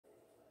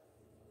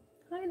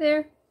Hi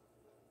there.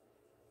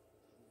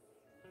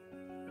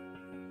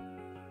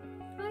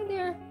 Hi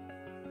there.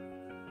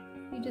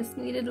 You just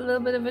needed a little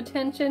bit of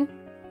attention.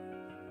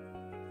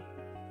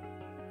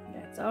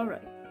 That's all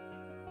right.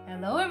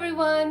 Hello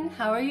everyone.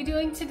 How are you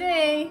doing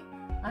today?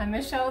 I'm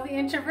Michelle the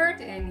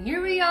Introvert, and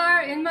here we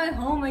are in my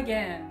home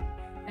again.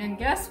 And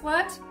guess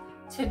what?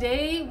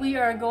 Today we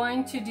are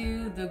going to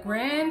do the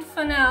grand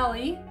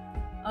finale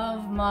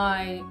of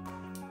my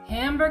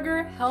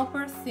Hamburger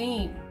Helper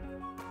theme.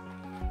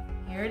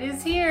 Here it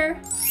is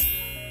here.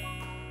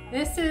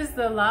 This is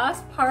the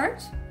last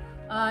part.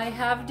 I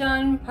have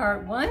done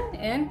part 1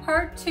 and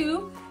part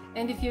 2,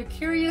 and if you're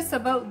curious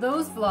about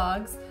those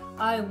vlogs,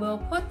 I will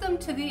put them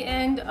to the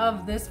end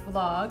of this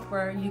vlog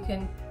where you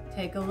can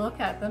take a look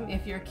at them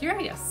if you're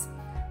curious.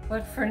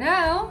 But for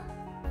now,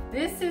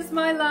 this is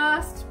my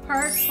last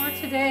part for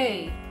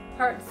today,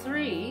 part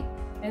 3,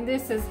 and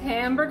this is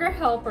Hamburger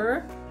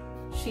Helper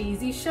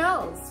Cheesy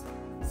Shells.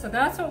 So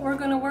that's what we're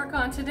going to work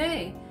on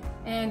today.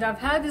 And I've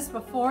had this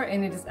before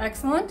and it is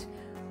excellent,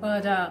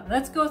 but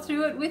let's go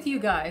through it with you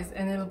guys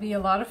and it'll be a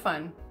lot of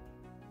fun.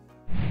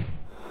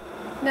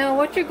 Now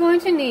what you're going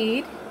to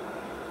need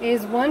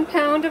is 1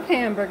 pound of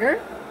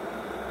hamburger,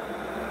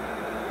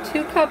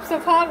 2 cups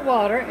of hot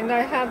water, and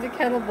I have the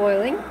kettle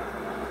boiling.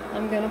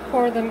 I'm going to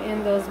pour them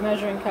in those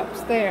measuring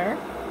cups there.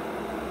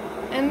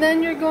 And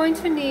then you're going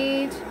to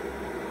need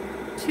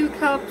 2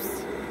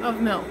 cups of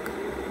milk.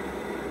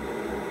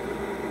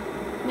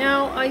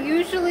 Now I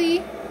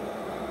usually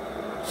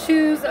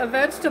choose a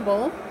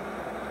vegetable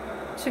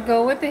to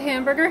go with the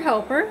Hamburger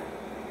Helper.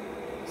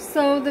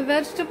 So the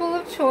vegetable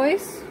of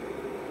choice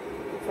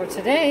for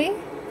today,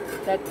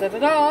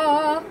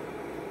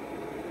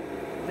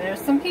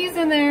 there's some peas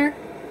in there.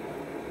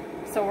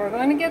 So we're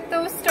going to get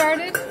those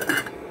started.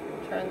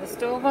 Turn the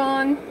stove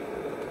on.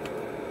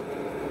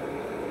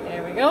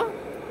 There we go.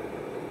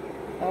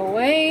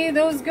 Away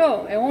those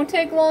go. It won't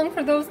take long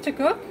for those to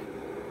cook.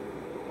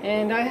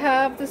 And I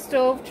have the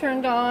stove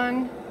turned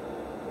on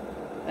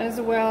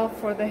as well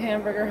for the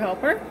Hamburger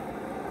Helper.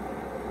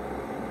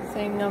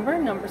 Same number,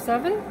 number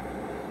 7.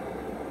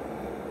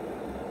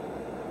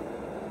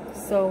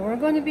 So we're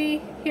going to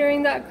be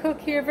hearing that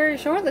cook here very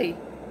shortly.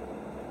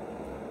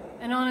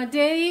 And on a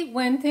day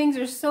when things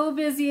are so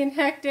busy and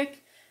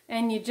hectic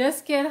and you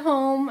just get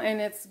home and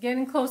it's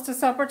getting close to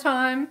supper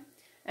time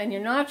and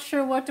you're not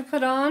sure what to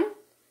put on,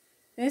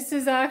 this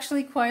is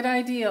actually quite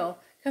ideal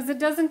because it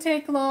doesn't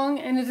take long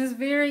and it is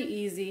very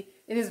easy.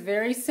 It is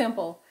very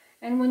simple.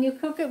 And when you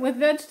cook it with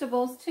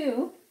vegetables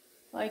too,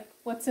 like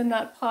what's in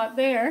that pot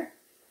there,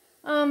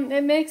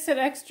 it makes it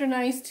extra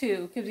nice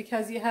too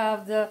because you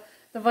have the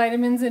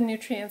vitamins and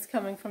nutrients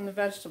coming from the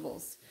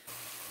vegetables.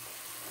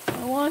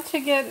 I want to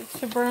get it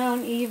to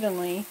brown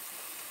evenly.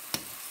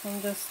 So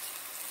I'm just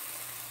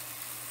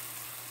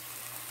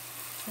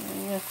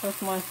doing this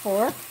with my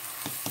fork.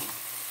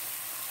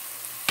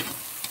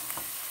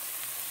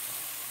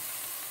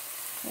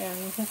 Yeah,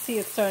 you can see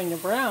it's starting to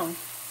brown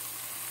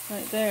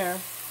right there.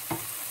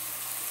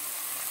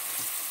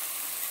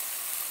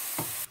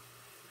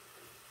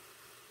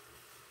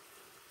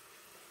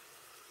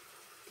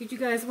 Did you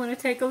guys want to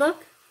take a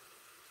look?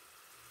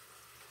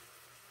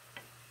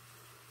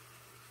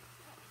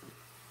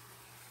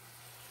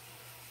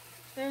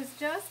 There's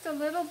just a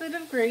little bit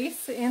of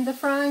grease in the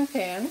frying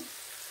pan.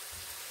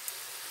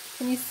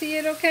 Can you see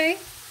it okay?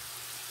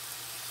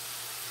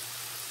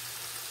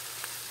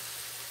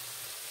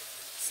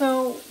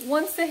 So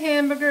once the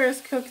hamburger is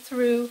cooked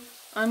through,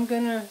 I'm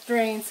going to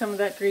drain some of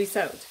that grease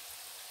out.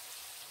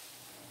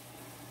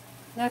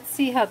 Let's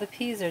see how the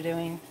peas are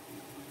doing.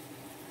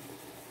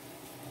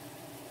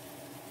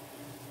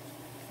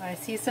 I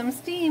see some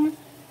steam.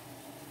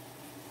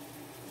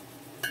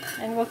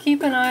 And we'll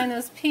keep an eye on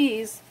those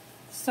peas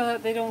so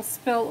that they don't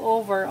spill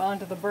over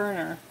onto the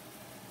burner.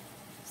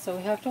 So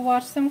we have to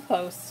watch them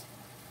close.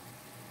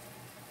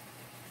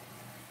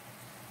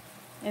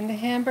 And the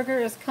hamburger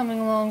is coming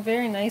along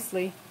very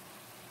nicely.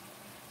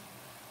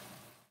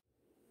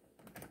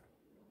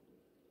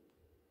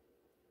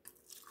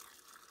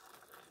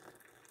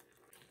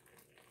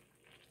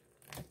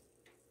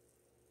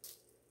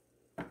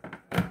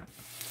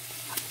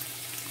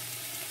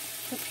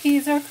 The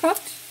peas are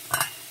cooked,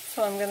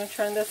 so I'm going to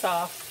turn this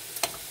off.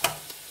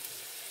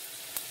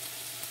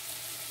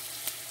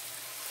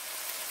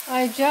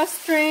 I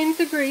just drained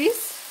the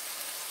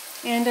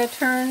grease and I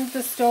turned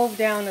the stove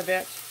down a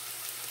bit.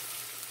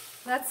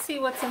 Let's see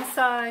what's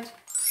inside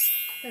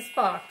this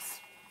box.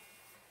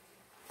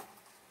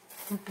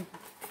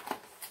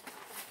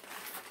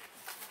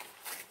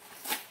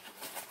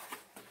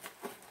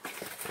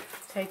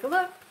 Take a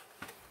look.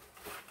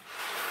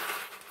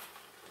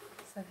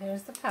 So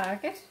here's the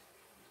packet.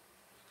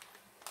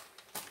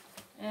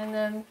 And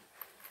then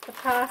the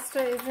pasta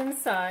is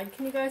inside.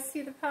 Can you guys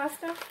see the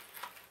pasta?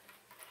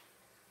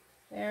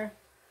 There.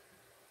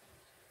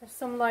 There's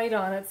some light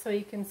on it so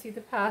you can see the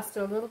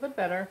pasta a little bit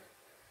better.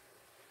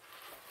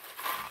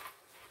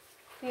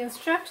 The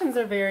instructions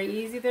are very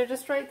easy. They're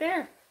just right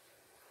there.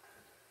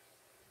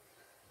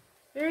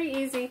 Very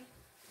easy.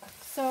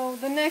 So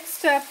the next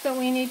step that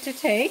we need to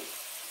take,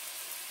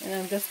 and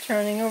I'm just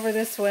turning over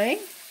this way,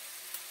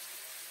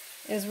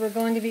 is we're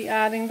going to be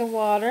adding the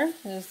water.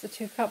 There's the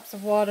 2 cups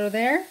of water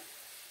there,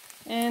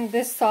 and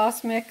this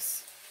sauce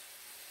mix,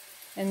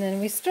 and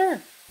then we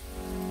stir.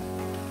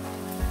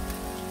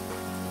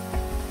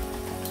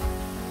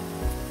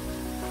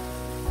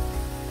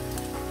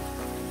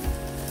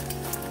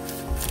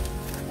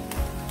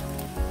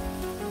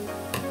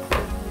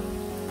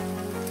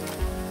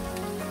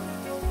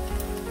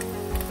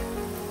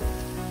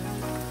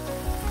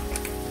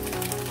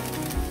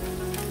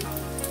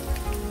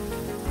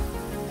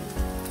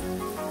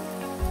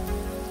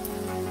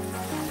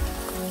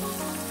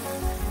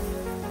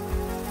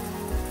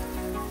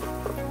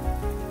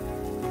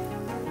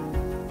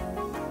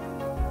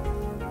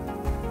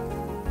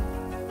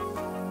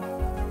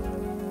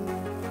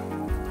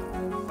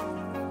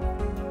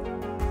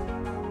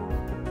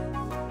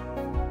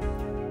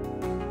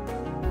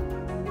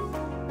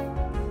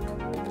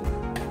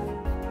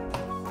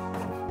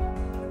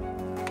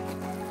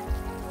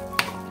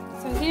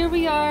 Here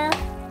we are,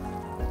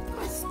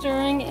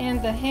 stirring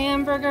in the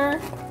hamburger,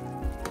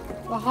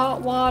 the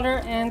hot water,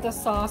 and the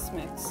sauce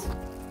mix.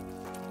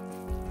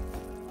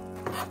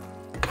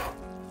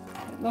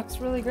 It looks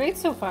really great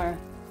so far.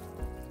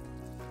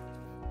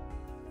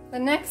 The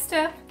next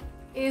step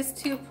is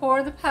to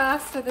pour the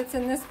pasta that's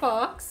in this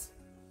box.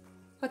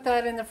 Put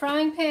that in the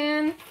frying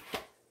pan,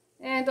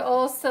 and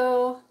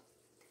also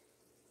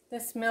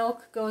this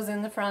milk goes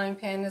in the frying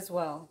pan as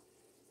well.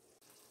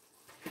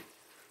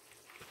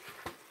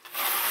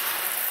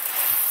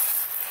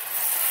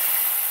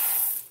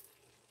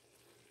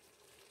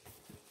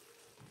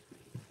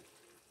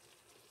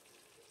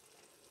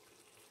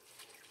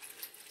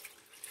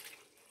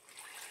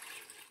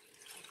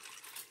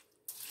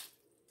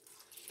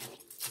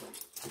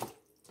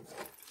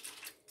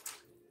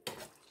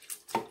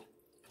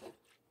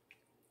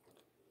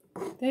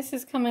 This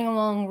is coming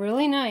along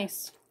really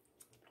nice.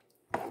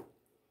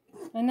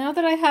 And now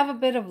that I have a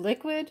bit of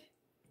liquid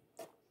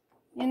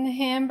in the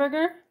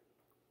hamburger,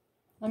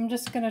 I'm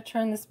just going to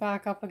turn this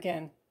back up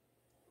again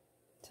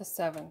to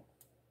 7.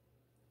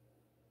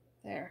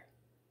 There.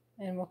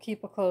 And we'll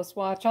keep a close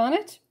watch on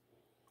it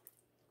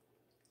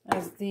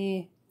as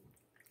the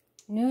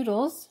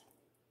noodles,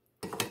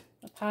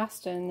 the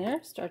pasta in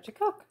there, start to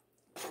cook.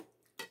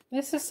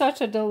 This is such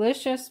a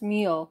delicious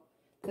meal,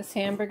 this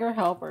Hamburger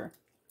Helper.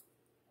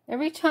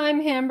 Every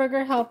time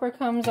Hamburger Helper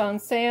comes on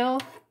sale,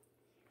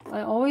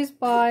 I always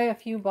buy a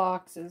few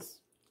boxes.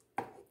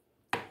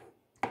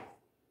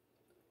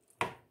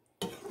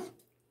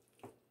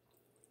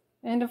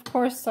 And of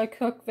course I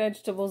cook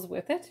vegetables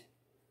with it.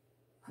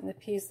 And the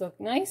peas look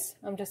nice.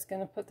 I'm just going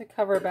to put the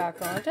cover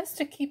back on just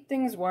to keep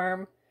things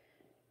warm.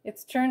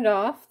 It's turned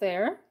off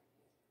there.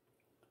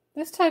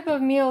 This type of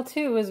meal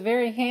too is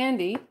very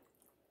handy,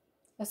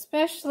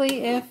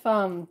 especially if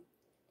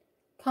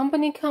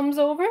company comes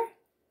over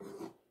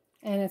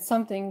and it's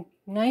something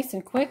nice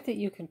and quick that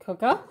you can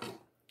cook up.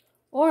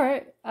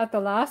 Or at the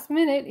last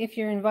minute, if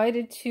you're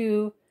invited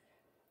to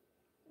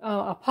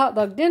a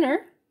potluck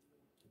dinner,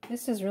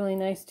 this is really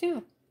nice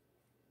too.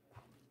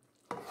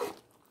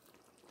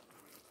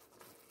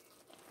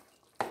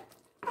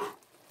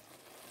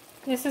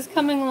 This is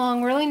coming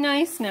along really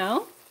nice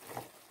now.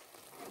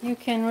 You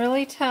can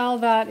really tell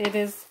that it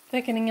is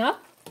thickening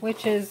up,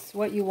 which is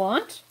what you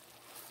want.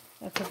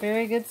 That's a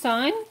very good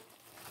sign.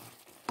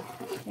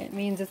 It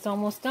means it's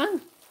almost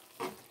done.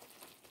 It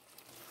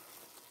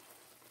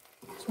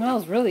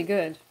smells really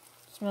good.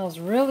 It smells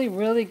really,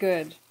 really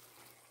good.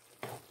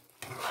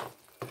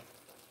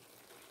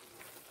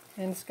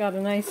 And it's got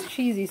a nice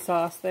cheesy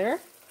sauce there.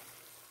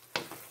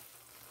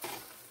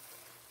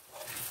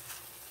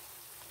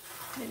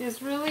 It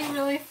is really,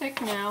 really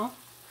thick now.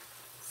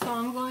 So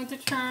I'm going to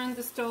turn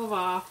the stove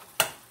off.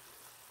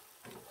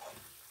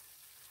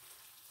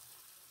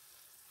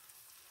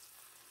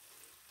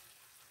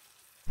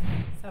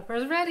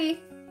 Supper's ready.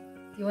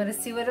 You want to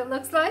see what it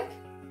looks like?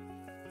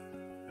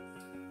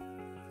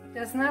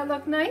 Doesn't that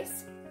look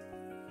nice?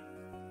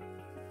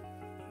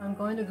 I'm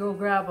going to go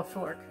grab a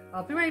fork.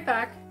 I'll be right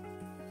back.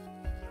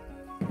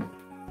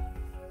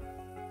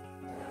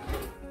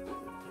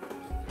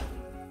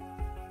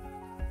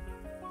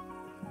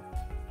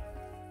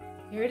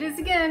 Here it is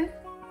again,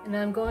 and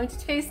I'm going to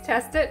taste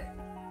test it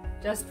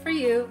just for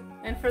you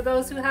and for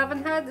those who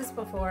haven't had this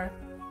before.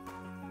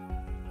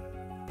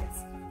 It's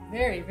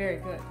very, very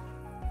good.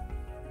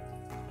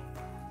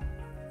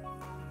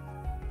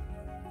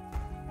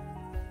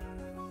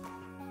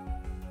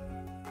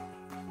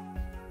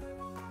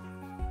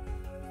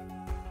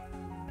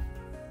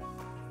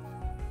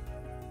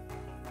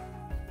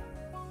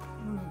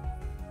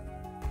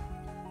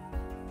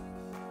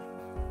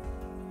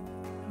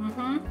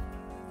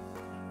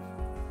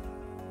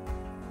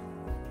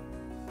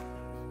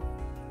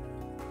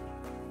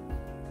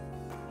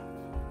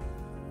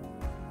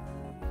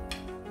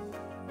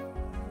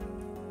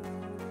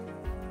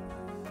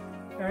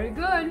 Very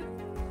good.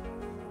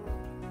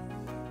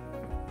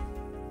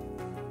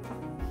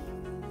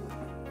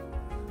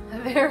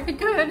 Very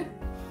good.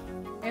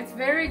 It's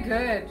very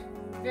good.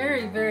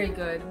 Very, very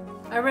good.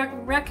 I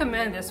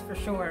recommend this for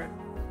sure.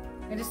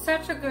 It is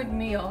such a good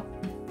meal.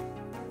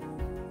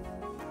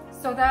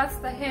 So that's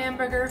the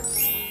Hamburger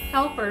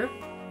Helper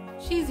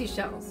cheesy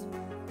shells.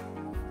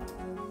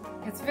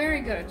 It's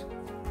very good.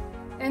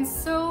 And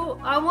so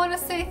I want to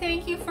say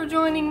thank you for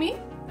joining me.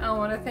 I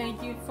want to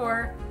thank you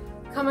for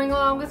coming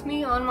along with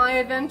me on my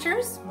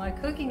adventures, my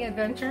cooking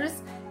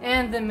adventures,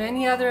 and the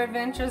many other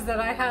adventures that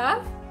I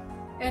have.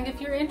 And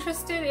if you're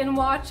interested in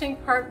watching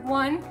part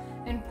 1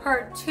 and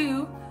part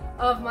 2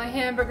 of my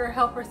Hamburger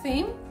Helper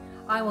theme,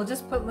 I will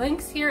just put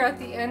links here at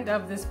the end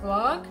of this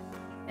vlog.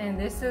 And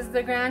this is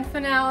the grand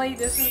finale.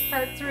 This is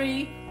part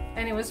 3,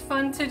 and it was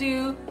fun to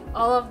do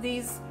all of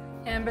these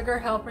Hamburger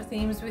Helper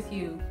themes with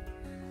you.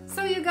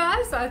 So you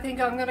guys, I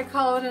think I'm gonna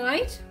call it a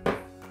night.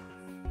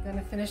 I'm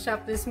gonna finish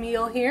up this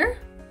meal here.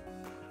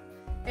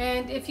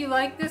 And if you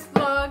like this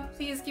vlog,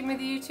 please give me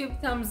the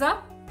YouTube thumbs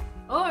up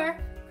or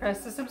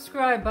press the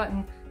subscribe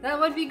button. That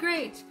would be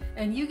great.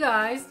 And you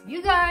guys,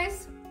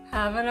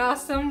 have an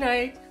awesome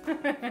night.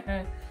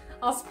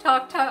 I'll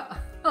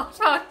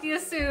talk to you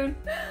soon.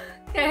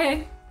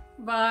 Okay,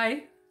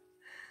 bye.